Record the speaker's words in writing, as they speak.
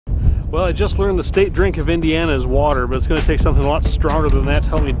Well, I just learned the state drink of Indiana is water, but it's going to take something a lot stronger than that to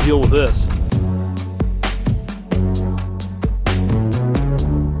help me deal with this.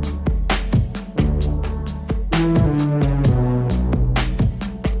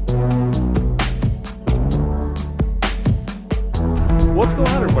 What's going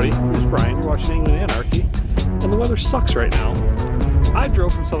on, everybody? Here's Brian. You're watching England Anarchy, and the weather sucks right now. I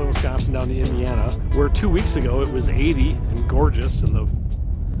drove from southern Wisconsin down to Indiana, where 2 weeks ago it was 80 and gorgeous, and the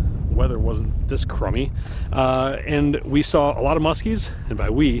weather wasn't this crummy. And we saw a lot of muskies, and by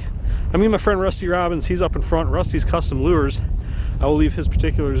we, I mean my friend Rusty Robbins. He's up in front. Rusty's Custom Lures. I will leave his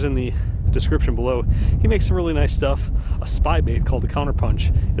particulars in the description below. He makes some really nice stuff. A spy bait called the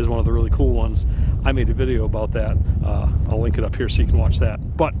Counterpunch is one of the really cool ones. I made a video about that. I'll link it up here so you can watch that.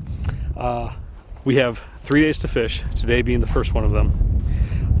 But we have 3 days to fish, today being the first one of them.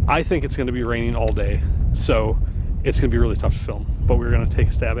 I think it's going to be raining all day, so it's going to be really tough to film, but we're going to take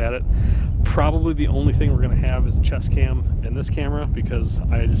a stab at it. Probably the only thing we're going to have is a chest cam and this camera, because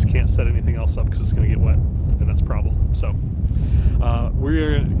I just can't set anything else up because it's going to get wet, and that's a problem. So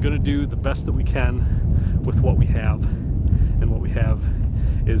we're going to do the best that we can with what we have, and what we have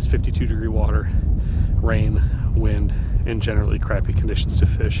is 52-degree water, rain, wind, and generally crappy conditions to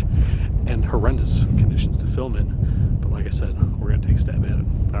fish and horrendous conditions to film in. But like I said, we're going to take a stab at it.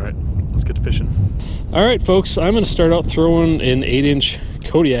 All right, let's get to fishing. All right, folks, I'm going to start out throwing an 8-inch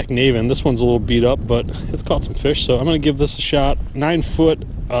Kodiak Naven. This one's a little beat up, but it's caught some fish, so I'm going to give this a shot.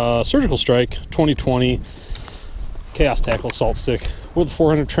 9-foot Surgical Strike 2020 Chaos Tackle Salt Stick with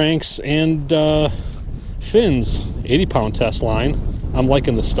 400 tranks and fins, 80-pound test line. I'm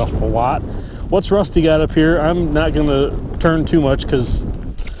liking this stuff a lot. What's Rusty got up here? I'm not going to turn too much because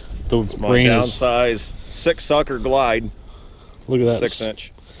the rain is... Downsize 6-sucker glide. Look at that.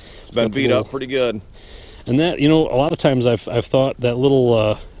 6-inch. It's been beat up pretty good. And that, you know, a lot of times I've thought that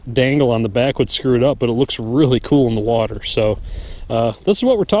little dangle on the back would screw it up, but it looks really cool in the water. So this is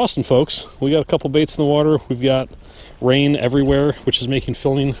what we're tossing, folks. We got a couple baits in the water. We've got rain everywhere, which is making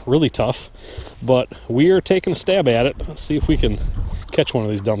filming really tough. But we are taking a stab at it. Let's see if we can catch one of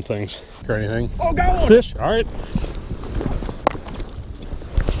these dumb things or anything. Oh, got one! Fish. All right.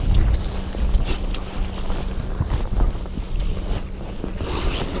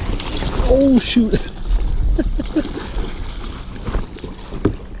 Oh, shoot.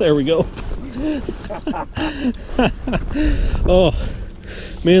 There we go. Oh,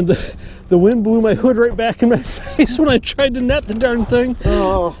 man, the wind blew my hood right back in my face when I tried to net the darn thing.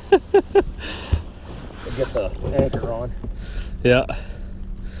 Oh. Get the anchor on. Yeah.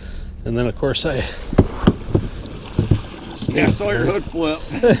 And then, of course, I saw your hood flip.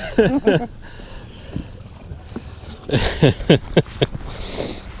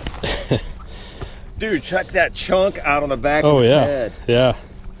 Dude, check that chunk out on the back of his head. Yeah.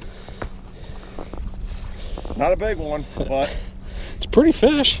 Not a big one, but it's a pretty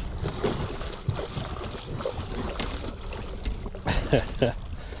fish.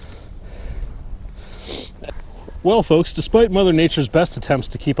 Well, folks, despite Mother Nature's best attempts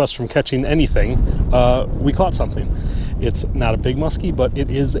to keep us from catching anything, we caught something. It's not a big muskie, but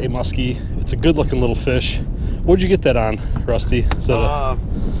it is a muskie. It's a good-looking little fish. What'd you get that on, Rusty?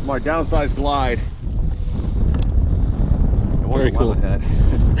 My downsized glide. Very cool.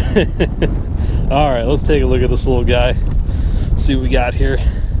 All right, let's take a look at this little guy. See what we got here.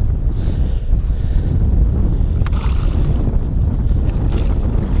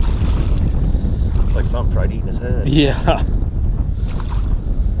 Like something tried eating his head. Yeah.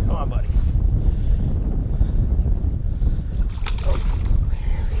 Come on, buddy.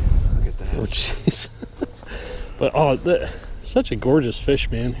 Look at that. Oh, jeez. But such a gorgeous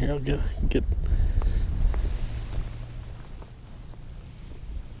fish, man. Here, I'll get.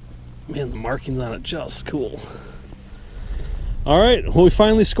 Man, the markings on it just cool. All right, well, we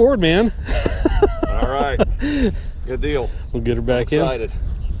finally scored, man. All right, good deal. We'll get her back in. Excited.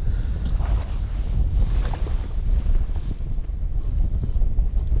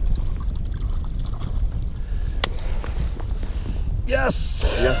 Yes.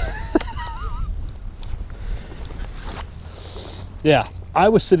 Yes. Yeah, I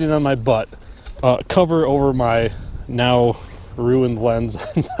was sitting on my butt, cover over my now ruined lens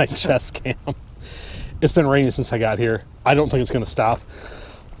on my chest cam. It's been raining since I got here. I don't think it's going to stop,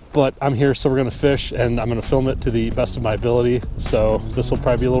 but I'm here, so we're going to fish, and I'm going to film it to the best of my ability. So this will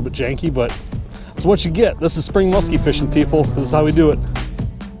probably be a little bit janky, but that's what you get. This is spring musky fishing, people. This is how we do it.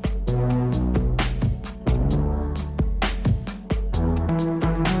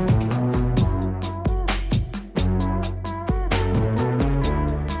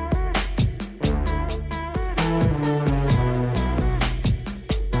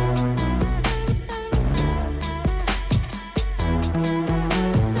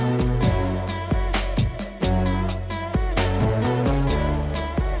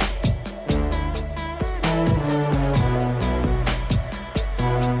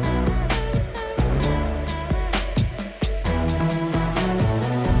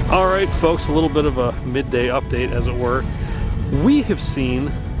 All right, folks, a little bit of a midday update, as it were. We have seen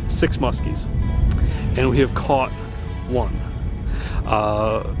 6 muskies, and we have caught 1.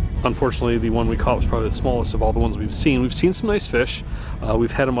 Unfortunately, the one we caught was probably the smallest of all the ones we've seen. We've seen some nice fish.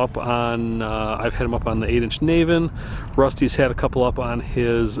 We've had them up on, I've had them up on the 8-inch Naven. Rusty's had a couple up on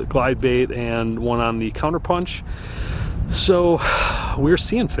his glide bait and one on the counterpunch. So we're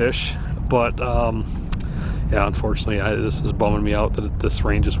seeing fish, but yeah, unfortunately, this is bumming me out that this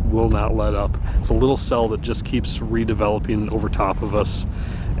rain just will not let up. It's a little cell that just keeps redeveloping over top of us.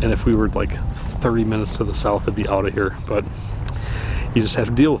 And if we were like 30 minutes to the south, it'd be out of here. But you just have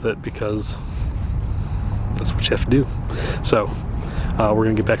to deal with it because that's what you have to do. So we're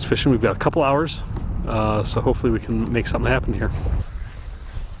gonna get back to fishing. We've got a couple hours, so hopefully we can make something happen here.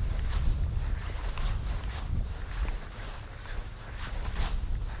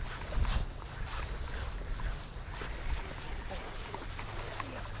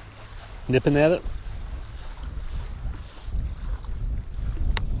 Nipping at it.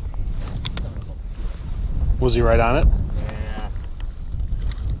 Was he right on it? Yeah.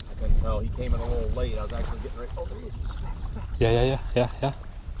 I couldn't tell. He came in a little late. I was actually getting ready. Oh, there he is. Yeah.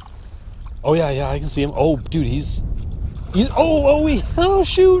 Oh yeah, I can see him. Oh, dude, he's oh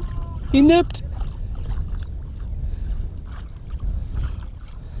shoot, he nipped.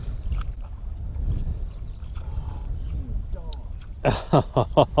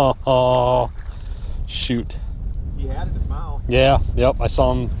 Oh, shoot. He had it in his mouth. Yeah, yep, I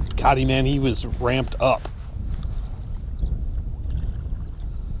saw him. God, man, he was ramped up.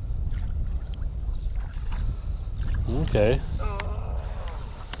 Okay.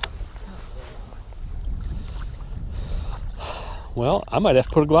 Well, I might have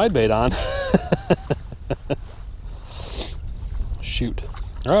to put a glide bait on. Shoot.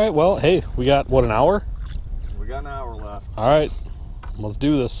 All right, well, hey, we got, what, an hour? We got an hour left. All right, let's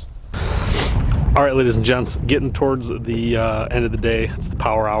do this. All right, ladies and gents, getting towards the end of the day. It's the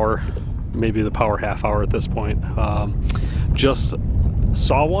power hour, maybe the power half hour at this point. Just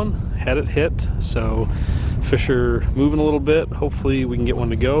saw one, had it hit, so fish are moving a little bit. Hopefully we can get one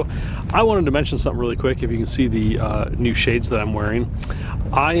to go. I wanted to mention something really quick. If you can see the new shades that I'm wearing.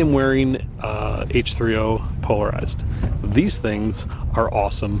 I am wearing H3O Polarized. These things are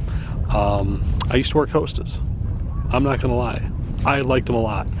awesome. I used to wear Costas. I'm not gonna lie, I liked them a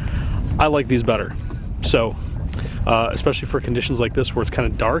lot. I like these better. So, especially for conditions like this where it's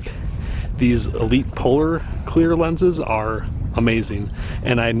kind of dark, these ELITE Polar clear lenses are amazing,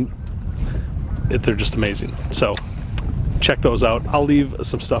 and they're just amazing. So, check those out. I'll leave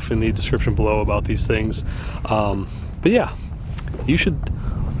some stuff in the description below about these things. But yeah, you should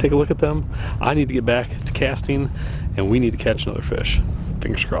take a look at them. I need to get back to casting, and we need to catch another fish.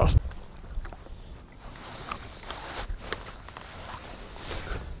 Fingers crossed.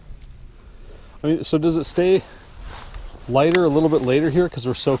 I mean, so does it stay lighter a little bit later here because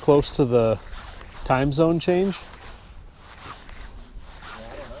we're so close to the time zone change?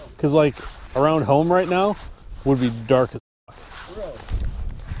 Because like around home right now would be dark as fuck. Really?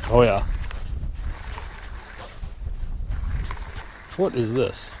 Oh yeah. What is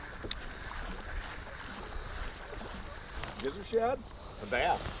this? Gizzard shad? A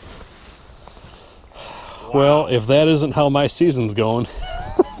bass. Wow. Well, if that isn't how my season's going.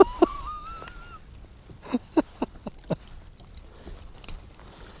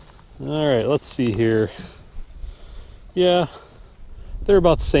 All right, let's see here. Yeah, they're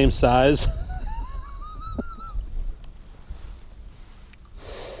about the same size.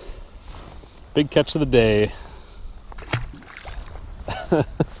 Big catch of the day.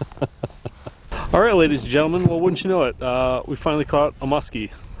 All right, ladies and gentlemen, well, wouldn't you know it, we finally caught a muskie.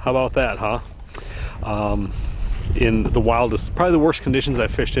 How about that, huh? In the wildest, probably the worst conditions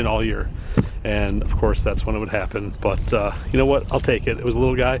I've fished in all year. And of course that's when it would happen, but you know what, I'll take it. It was a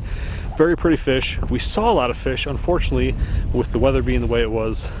little guy, very pretty fish. We saw a lot of fish. Unfortunately, with the weather being the way it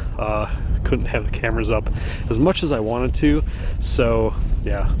was, couldn't have the cameras up as much as I wanted to, so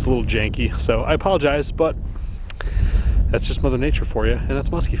yeah, it's a little janky, so I apologize, but that's just Mother Nature for you, and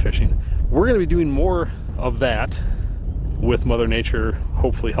that's musky fishing. We're going to be doing more of that with Mother Nature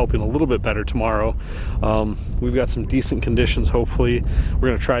hopefully helping a little bit better tomorrow. We've got some decent conditions. Hopefully we're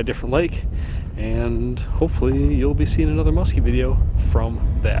going to try a different lake, and hopefully you'll be seeing another musky video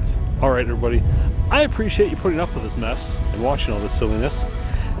from that. All right, everybody, I appreciate you putting up with this mess and watching all this silliness,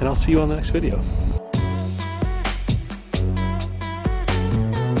 and I'll see you on the next video.